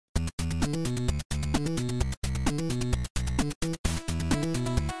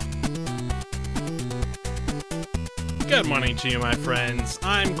Good morning to you, my friends.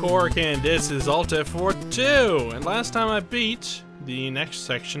 I'm Cork, and this is AltF4 2. And last time I beat the next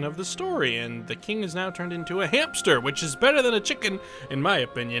section of the story, and the king is now turned into a hamster, which is better than a chicken, in my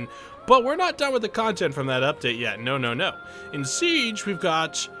opinion. But we're not done with the content from that update yet. No, no, no. In Siege, we've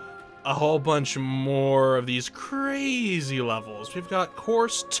got a whole bunch more of these crazy levels. We've got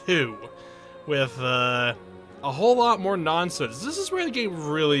Course 2 with a whole lot more nonsense. This is where the game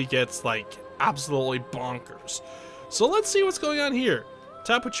really gets, like, absolutely bonkers. So let's see what's going on here.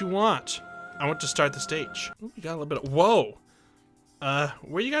 Tap what you want. I want to start the stage. Ooh, we got a little bit of... Whoa!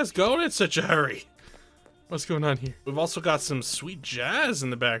 Where you guys going in such a hurry? What's going on here? We've also got some sweet jazz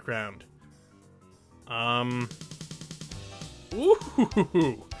in the background. Ooh,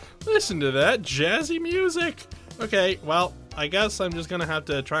 listen to that jazzy music. Okay, well, I guess I'm just gonna have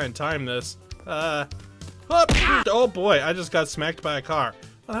to try and time this. Oh boy, I just got smacked by a car.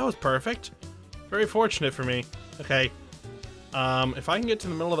 Well, that was perfect. Very fortunate for me. Okay, if I can get to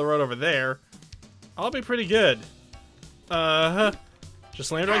the middle of the road over there, I'll be pretty good.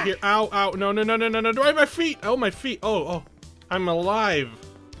 Just land right here. Ow, ow, no, no, no, no, no, no, do I have my feet? Oh, my feet. Oh, I'm alive.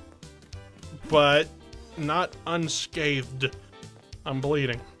 But not unscathed. I'm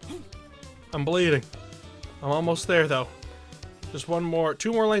bleeding. I'm bleeding. I'm almost there, though. Just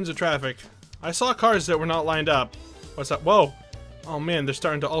two more lanes of traffic. I saw cars that were not lined up. What's that? Whoa. Oh, man, they're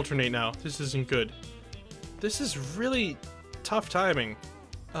starting to alternate now. This isn't good. This is really tough timing.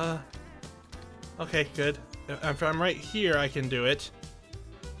 Okay, good. If I'm right here, I can do it.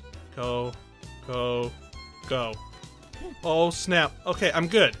 Go, go, go. Oh, snap. Okay, I'm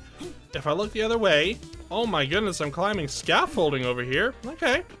good. If I look the other way... Oh my goodness, I'm climbing scaffolding over here.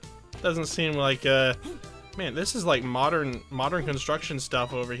 Okay. Doesn't seem like, man, this is like modern construction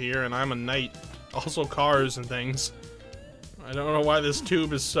stuff over here, and I'm a knight. Also cars and things. I don't know why this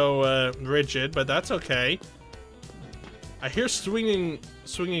tube is so, rigid, but that's okay. I hear swinging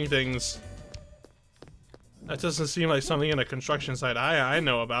things. That doesn't seem like something in a construction site I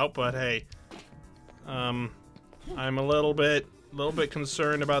know about, but hey. I'm a little bit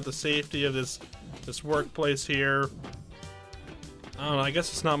concerned about the safety of this workplace here. I don't know, I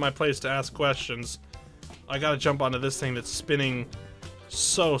guess it's not my place to ask questions. I gotta jump onto this thing that's spinning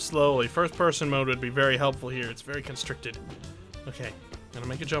so slowly. First person mode would be very helpful here. It's very constricted. Okay, gonna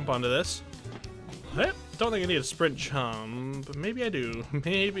make a jump onto this. Don't think I need a sprint jump, but maybe I do.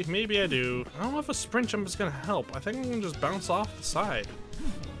 Maybe I do. I don't know if a sprint jump is gonna help. I think I can just bounce off the side.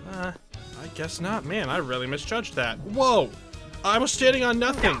 I guess not. Man, I really misjudged that. Whoa! I was standing on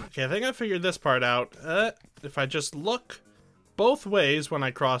nothing! Okay, I think I figured this part out. If I just look both ways when I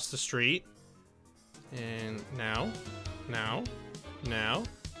cross the street. And now.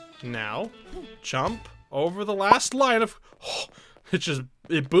 Jump over the last line of... Oh,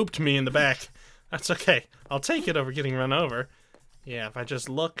 it booped me in the back. That's okay. I'll take it over getting run over. Yeah, if I just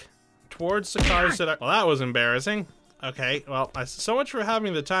look towards the cars that are... Well, that was embarrassing. Okay, well, so much for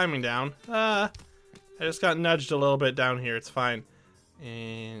having the timing down. I just got nudged a little bit down here. It's fine.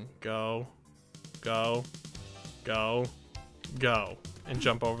 And go. Go. Go. Go. And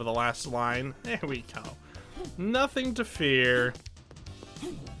jump over the last line. There we go. Nothing to fear.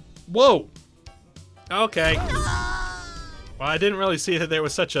 Whoa! Okay. Well, I didn't really see that there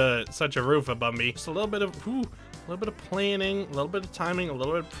was such a roof above me. Just a little bit of planning, a little bit of timing, a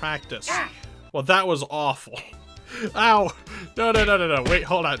little bit of practice. Well, that was awful. Ow! No. Wait,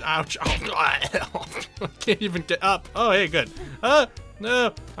 hold on. Ouch. Oh, I can't even get up. Oh, hey, good.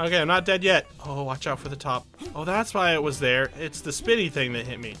 No. Okay, I'm not dead yet. Oh, watch out for the top. Oh, that's why it was there. It's the spinny thing that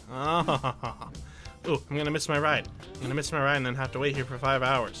hit me. Oh. Ooh, I'm gonna miss my ride. I'm gonna miss my ride and then have to wait here for 5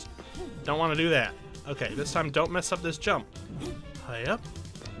 hours. Don't want to do that. Okay, this time don't mess up this jump. High up.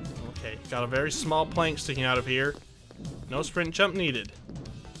 Okay, got a very small plank sticking out of here. No sprint jump needed.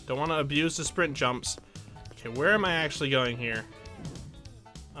 Don't want to abuse the sprint jumps. Okay, where am I actually going here?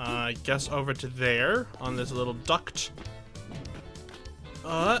 I guess over to there, on this little duct.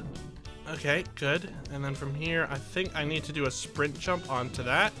 Okay, good. And then from here, I think I need to do a sprint jump onto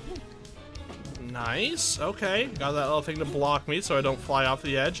that. Nice, okay. Got that little thing to block me so I don't fly off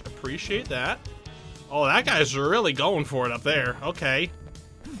the edge. Appreciate that. Oh, that guy's really going for it up there. Okay.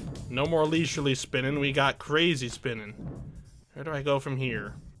 No more leisurely spinning. We got crazy spinning. Where do I go from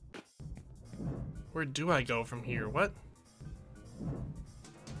here? Where do I go from here? What?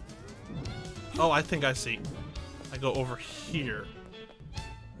 Oh, I think I see. I go over here.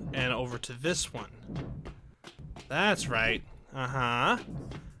 And over to this one. That's right. Uh-huh.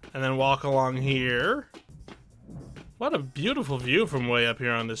 And then walk along here. What a beautiful view from way up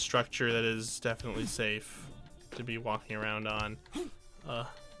here on this structure that is definitely safe to be walking around on.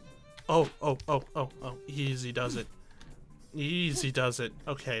 Oh, easy does it. Easy does it.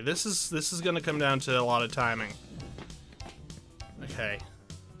 Okay, this is gonna come down to a lot of timing. Okay.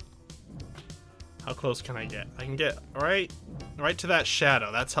 How close can I get? I can get right to that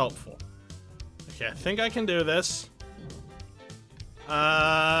shadow. That's helpful. Okay, I think I can do this.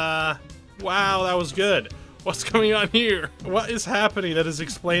 Wow, that was good. What's going on here? What is happening that is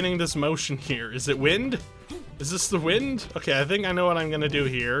explaining this motion here? Is it wind? Is this the wind? Okay, I think I know what I'm gonna do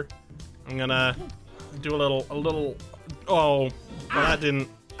here. I'm gonna do a little, oh, well that didn't,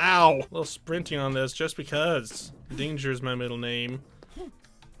 ow! A little sprinting on this just because. Danger is my middle name.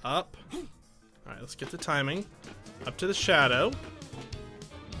 Up. Alright, let's get the timing. Up to the shadow.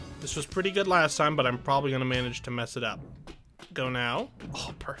 This was pretty good last time, but I'm probably gonna manage to mess it up. Go now.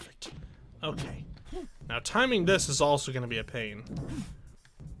 Oh, perfect. Okay. Now timing this is also gonna be a pain.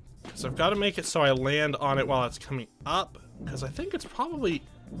 Because I've got to make it so I land on it while it's coming up. Because I think it's probably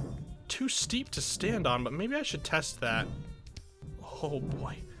too steep to stand on, but maybe I should test that. Oh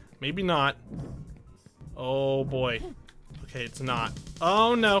boy. Maybe not. Oh boy. Okay, it's not.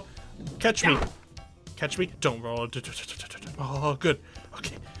 Oh no. Catch me. Catch me. Don't roll. Oh, good.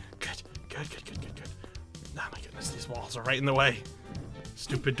 Okay. Good. Oh my goodness, these walls are right in the way.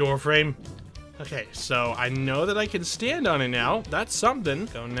 Stupid door frame. Okay, so I know that I can stand on it now. That's something.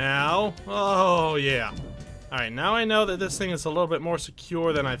 Go now. Oh, yeah. Alright, now I know that this thing is a little bit more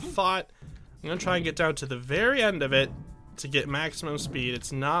secure than I thought. I'm gonna try and get down to the very end of it to get maximum speed.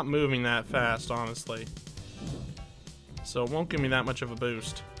 It's not moving that fast, honestly. So it won't give me that much of a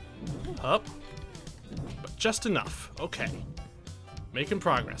boost. Up. But just enough. Okay. Making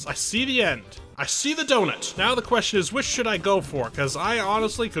progress. I see the end. I see the donut. Now the question is, which should I go for? Because I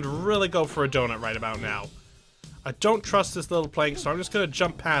honestly could really go for a donut right about now. I don't trust this little plank, so I'm just going to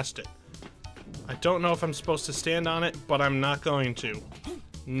jump past it. I don't know if I'm supposed to stand on it, but I'm not going to.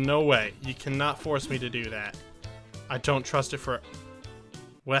 No way. You cannot force me to do that. I don't trust it for...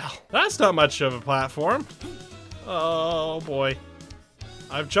 Well, that's not much of a platform. Oh, boy.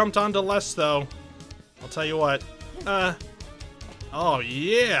 I've jumped onto less, though. I'll tell you what. Oh,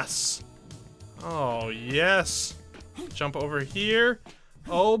 yes! Oh, yes! Jump over here.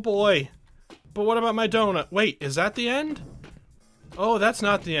 Oh, boy. But what about my donut? Wait, is that the end? Oh, that's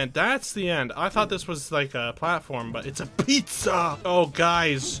not the end. That's the end. I thought this was like a platform, but it's a pizza! Oh,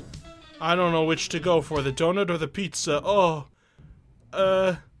 guys. I don't know which to go for, the donut or the pizza. Oh.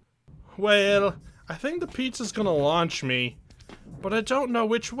 Well, I think the pizza's gonna launch me, but I don't know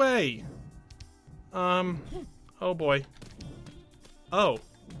which way. Oh, boy. Oh,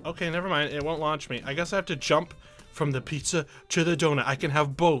 okay, never mind. It won't launch me. I guess I have to jump from the pizza to the donut. I can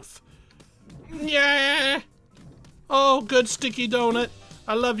have both. Yeah! Oh, good sticky donut.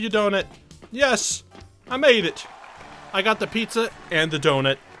 I love you, donut. Yes! I made it. I got the pizza and the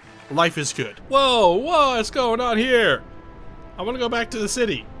donut. Life is good. Whoa, what's going on here? I want to go back to the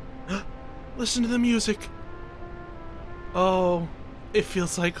city. Listen to the music. Oh, it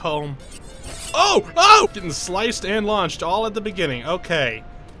feels like home. Oh! Oh! Getting sliced and launched all at the beginning. Okay.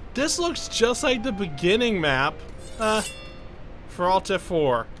 This looks just like the beginning map. For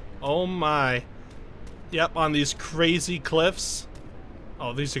AltF4. Oh my. Yep, on these crazy cliffs.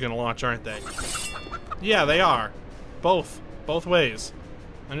 Oh, these are gonna launch, aren't they? Yeah, they are. Both ways.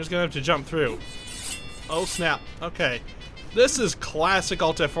 I'm just gonna have to jump through. Oh snap. Okay. This is classic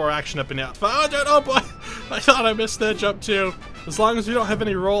AltF4 action up and down. Oh boy! I thought I missed that jump too. As long as we don't have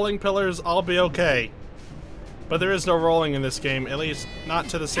any rolling pillars, I'll be okay. But there is no rolling in this game, at least not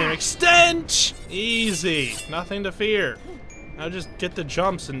to the same extent! Easy. Nothing to fear. I'll just get the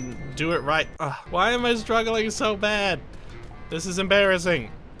jumps and do it right. Why am I struggling so bad? This is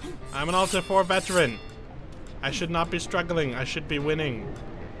embarrassing. I'm an AltF4 veteran. I should not be struggling. I should be winning.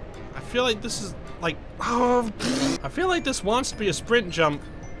 I feel like this is like... Oh, I feel like this wants to be a sprint jump.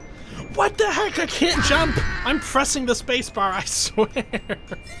 What the heck? I can't jump! I'm pressing the spacebar, I swear.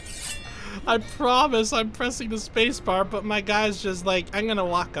 I promise I'm pressing the spacebar, but my guy's just like, I'm gonna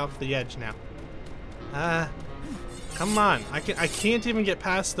walk off the edge now. Come on. I can't even get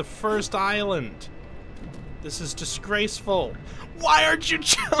past the first island. This is disgraceful. Why aren't you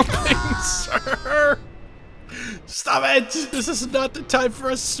jumping, sir? Stop it! This is not the time for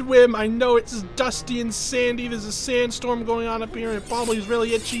a swim. I know it's dusty and sandy. There's a sandstorm going on up here, and it probably is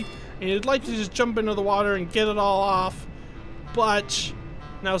really itchy. And you'd like to just jump into the water and get it all off. But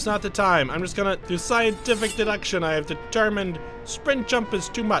now's not the time. I'm just gonna do scientific deduction. I have determined sprint jump is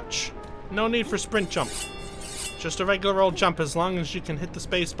too much. No need for sprint jump. Just a regular old jump as long as you can hit the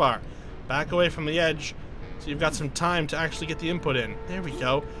space bar. Back away from the edge so you've got some time to actually get the input in. There we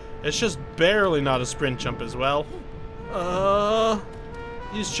go. It's just barely not a sprint jump as well.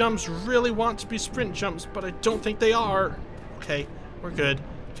 These jumps really want to be sprint jumps, but I don't think they are. Okay, we're good.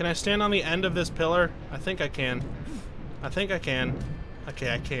 Can I stand on the end of this pillar? I think I can. I think I can.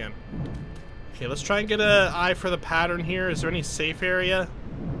 Okay, I can. Okay, let's try and get an eye for the pattern here. Is there any safe area?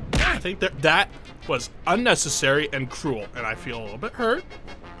 I think that was unnecessary and cruel, and I feel a little bit hurt.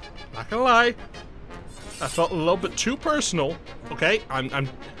 Not gonna lie. I felt a little bit too personal. Okay, I'm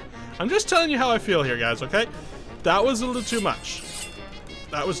just telling you how I feel here, guys. Okay, that was a little too much.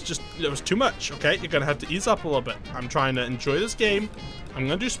 It was too much. Okay, you're gonna have to ease up a little bit. I'm trying to enjoy this game. I'm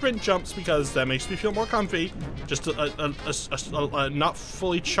gonna do sprint jumps because that makes me feel more comfy. Just a not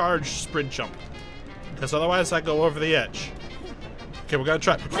fully charged sprint jump, because otherwise I go over the edge. Okay, we're gonna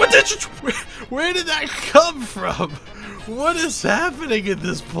try. Where did that come from? What is happening in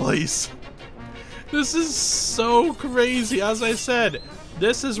this place? This is so crazy. As I said,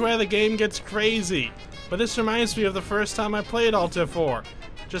 this is where the game gets crazy. But this reminds me of the first time I played AltF4.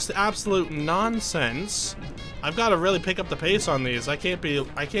 Just absolute nonsense. I've got to really pick up the pace on these. I can't be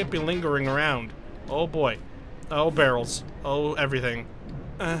lingering around. Oh boy. Oh barrels. Oh everything.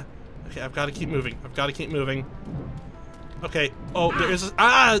 Okay, I've got to keep moving. I've got to keep moving. Okay. Oh,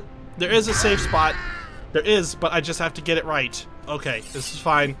 there is a safe spot. There is, but I just have to get it right. Okay, this is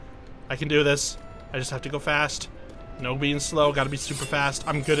fine. I can do this. I just have to go fast. No being slow. Got to be super fast.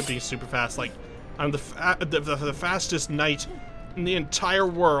 I'm good at being super fast. Like, I'm the fastest knight in the entire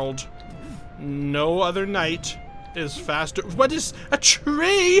world. No other knight is faster. What is a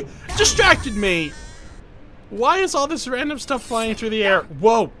tree? Distracted me. Why is all this random stuff flying through the air?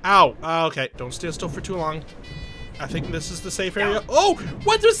 Whoa! Ow! Okay, don't stand still for too long. I think this is the safe area. Oh!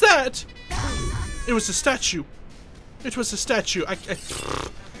 What was that? It was a statue. It was a statue.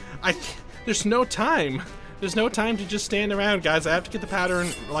 There's no time. There's no time to just stand around, guys. I have to get the pattern,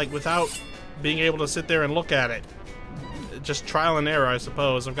 like, without being able to sit there and look at it. Just trial and error, I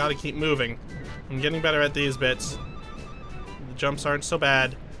suppose. I've got to keep moving. I'm getting better at these bits. The jumps aren't so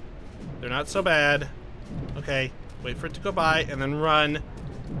bad. They're not so bad. Okay, wait for it to go by, and then run,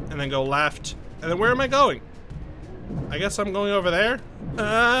 and then go left. And then where am I going? I guess I'm going over there.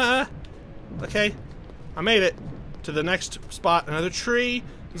 Okay, I made it to the next spot. Another tree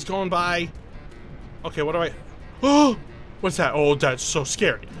is going by. Okay, what do I... Oh! What's that? Oh, that's so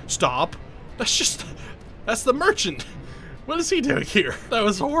scary. Stop. That's the merchant. What is he doing here? That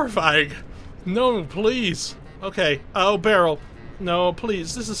was horrifying. No, please. Okay. Oh, barrel. No,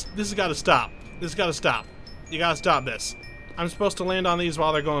 please. This has got to stop. This has got to stop. You got to stop this. I'm supposed to land on these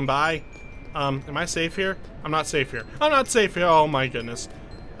while they're going by. Am I safe here? I'm not safe here. I'm not safe here. Oh my goodness.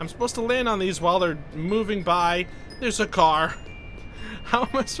 I'm supposed to land on these while they're moving by. There's a car. How am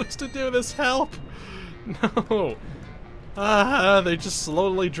I supposed to do this? Help! No. They just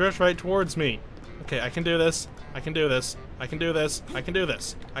slowly drift right towards me. Okay, I can do this. I can do this. I can do this. I can do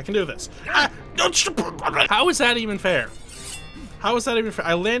this. I can do this. Ah! How is that even fair? How is that even fair?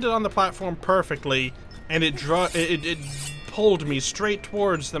 I landed on the platform perfectly, and it pulled me straight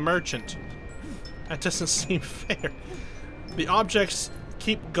towards the merchant. That doesn't seem fair. The objects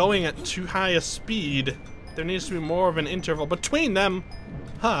keep going at too high a speed. There needs to be more of an interval between them.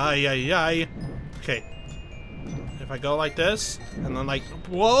 Hi. Okay. If I go like this, and then like,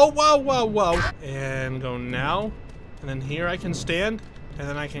 whoa, and go now, and then here I can stand, and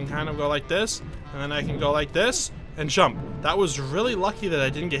then I can kind of go like this, and then I can go like this, and jump. That was really lucky that I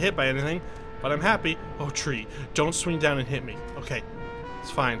didn't get hit by anything, but I'm happy. Oh, tree, don't swing down and hit me. Okay,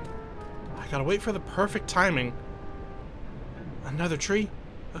 it's fine. I gotta wait for the perfect timing. Another tree?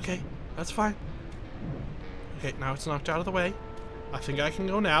 Okay, that's fine. Okay, now it's knocked out of the way. I think I can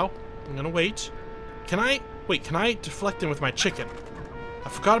go now. I'm gonna wait. Can I deflect him with my chicken? I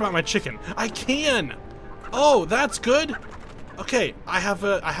forgot about my chicken. I can! Oh, that's good! Okay, I have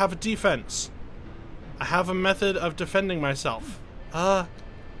a defense. I have a method of defending myself.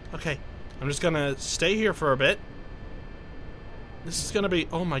 Okay. I'm just gonna stay here for a bit. This is gonna be,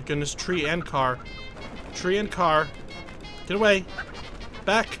 oh my goodness, tree and car. Tree and car. Get away.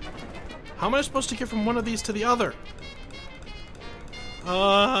 Back. How am I supposed to get from one of these to the other?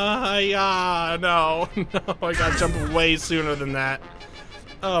 Yeah, no, I gotta jump way sooner than that.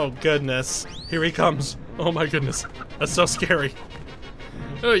 Oh, goodness. Here he comes. Oh my goodness. That's so scary.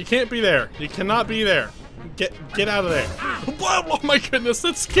 Oh, you can't be there. You cannot be there. Get out of there. Oh my goodness,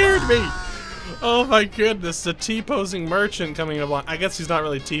 that scared me. Oh my goodness, the T-posing merchant coming along. I guess he's not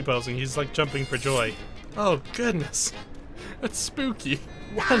really T-posing, he's like jumping for joy. Oh goodness. That's spooky.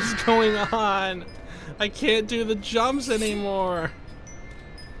 What is going on? I can't do the jumps anymore.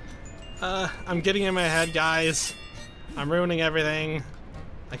 I'm getting in my head, guys. I'm ruining everything.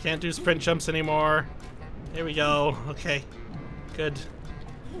 I can't do sprint jumps anymore. Here we go. Okay. Good.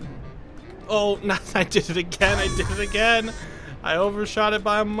 Oh, no, I did it again. I did it again. I overshot it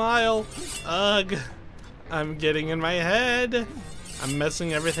by a mile. Ugh. I'm getting in my head. I'm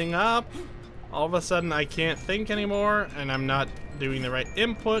messing everything up. All of a sudden, I can't think anymore, and I'm not doing the right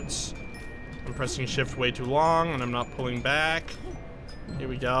inputs. I'm pressing shift way too long, and I'm not pulling back. Here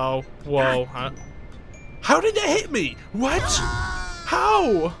we go. Whoa. How did that hit me? What?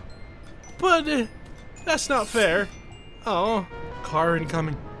 How? But that's not fair. Oh. Car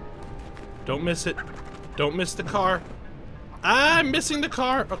incoming. Don't miss it. Don't miss the car. I'm missing the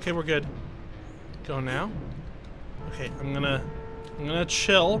car. Okay, we're good. Go now. Okay, I'm gonna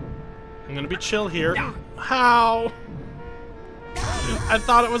chill. I'm gonna be chill here. How? I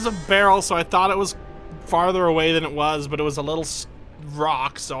thought it was a barrel, so I thought it was farther away than it was, but it was a little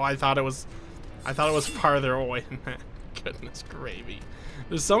rock, so I thought it was farther away than that. Goodness gravy.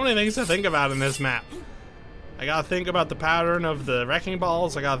 There's so many things to think about in this map. I gotta think about the pattern of the wrecking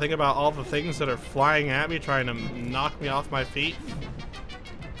balls. I gotta think about all the things that are flying at me, trying to knock me off my feet.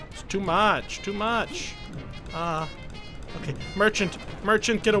 It's too much, too much. Okay, merchant,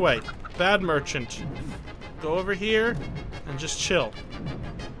 get away. Bad merchant. Go over here and just chill.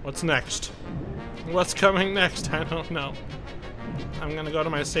 What's next? What's coming next? I don't know. I'm gonna go to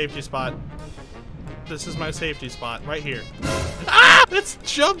my safety spot. This is my safety spot, right here. Ah! It's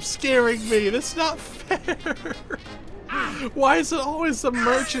jump scaring me. That's not fair. Why is it always the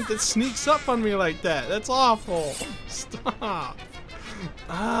merchant that sneaks up on me like that? That's awful. Stop.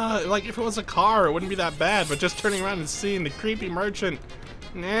 Like if it was a car, it wouldn't be that bad, but just turning around and seeing the creepy merchant.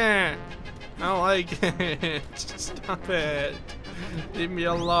 Nah. I don't like it. Stop it. Leave me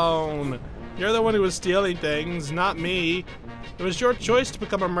alone. You're the one who was stealing things, not me. It was your choice to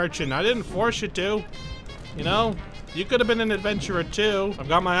become a merchant. I didn't force you to. You know? You could have been an adventurer too. I've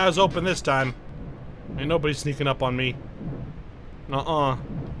got my eyes open this time. Ain't nobody sneaking up on me. Nuh-uh.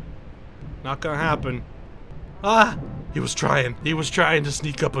 Not gonna happen. Ah! He was trying to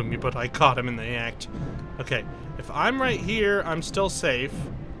sneak up on me, but I caught him in the act. Okay, if I'm right here, I'm still safe.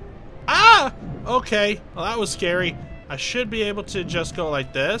 Ah! Okay, well that was scary. I should be able to just go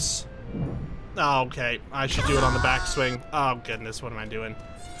like this. Oh, okay, I should do it on the backswing. Oh goodness, what am I doing?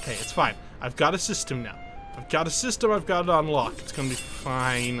 Okay, it's fine. I've got a system now. I've got a system, I've got it on lock. It's gonna be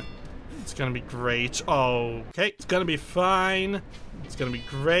fine. It's gonna be great. Oh, okay, it's gonna be fine. It's gonna be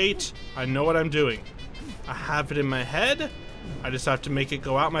great. I know what I'm doing. I have it in my head. I just have to make it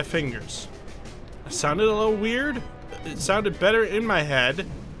go out my fingers. It sounded a little weird. It sounded better in my head.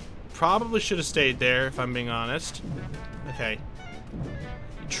 Probably should have stayed there, if I'm being honest. Okay.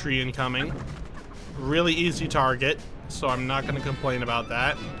 Tree incoming. Really easy target, so I'm not going to complain about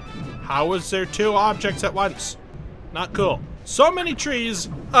that. How was there two objects at once? Not cool. So many trees.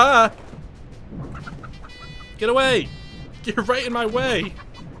 Get away. You're right in my way.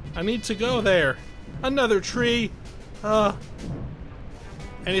 I need to go there. Another tree.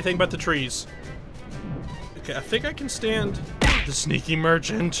 Anything but the trees. Okay, I think I can stand the sneaky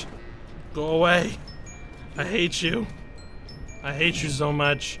merchant. Go away. I hate you. I hate you so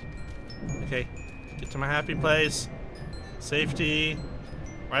much. Okay, get to my happy place. Safety.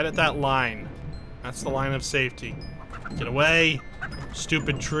 Right at that line. That's the line of safety. Get away.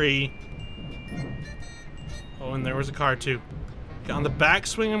 Stupid tree. Oh, and there was a car too. Okay, on the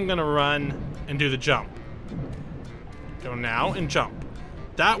backswing, I'm gonna run and do the jump. Go now and jump.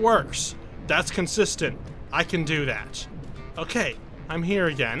 That works. That's consistent. I can do that. Okay, I'm here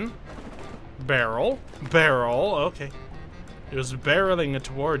again. Barrel. Barrel. Okay. It was barreling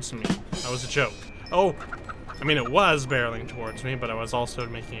towards me. That was a joke. Oh, I mean, it was barreling towards me, but I was also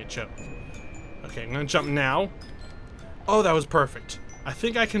making a joke. Okay, I'm gonna jump now. Oh, that was perfect. I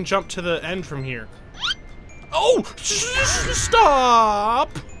think I can jump to the end from here. Oh!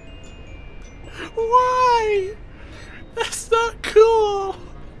 Stop! Why? That's not cool!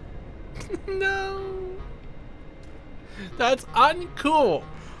 No. That's uncool.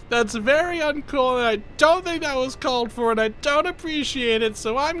 That's very uncool, and I don't think that was called for, and I don't appreciate it,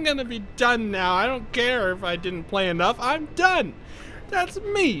 so I'm gonna be done now. I don't care if I didn't play enough. I'm done. That's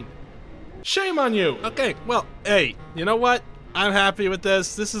mean. Shame on you. Okay, well, hey, you know what? I'm happy with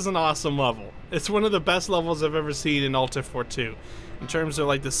this. This is an awesome level. It's one of the best levels I've ever seen in AltF4 2, in terms of,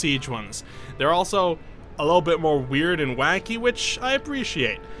 like, the siege ones. They're also a little bit more weird and wacky, which I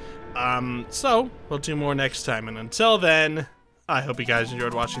appreciate. So, we'll do more next time, and until then, I hope you guys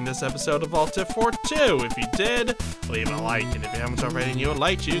enjoyed watching this episode of AltF4 2. If you did, leave a like, and if you haven't already and you would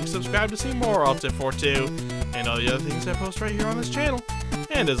like to, you can subscribe to see more AltF4 2, and all the other things I post right here on this channel.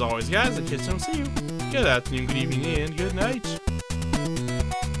 And as always, guys, in case I don't see you, good afternoon, good evening, and good night.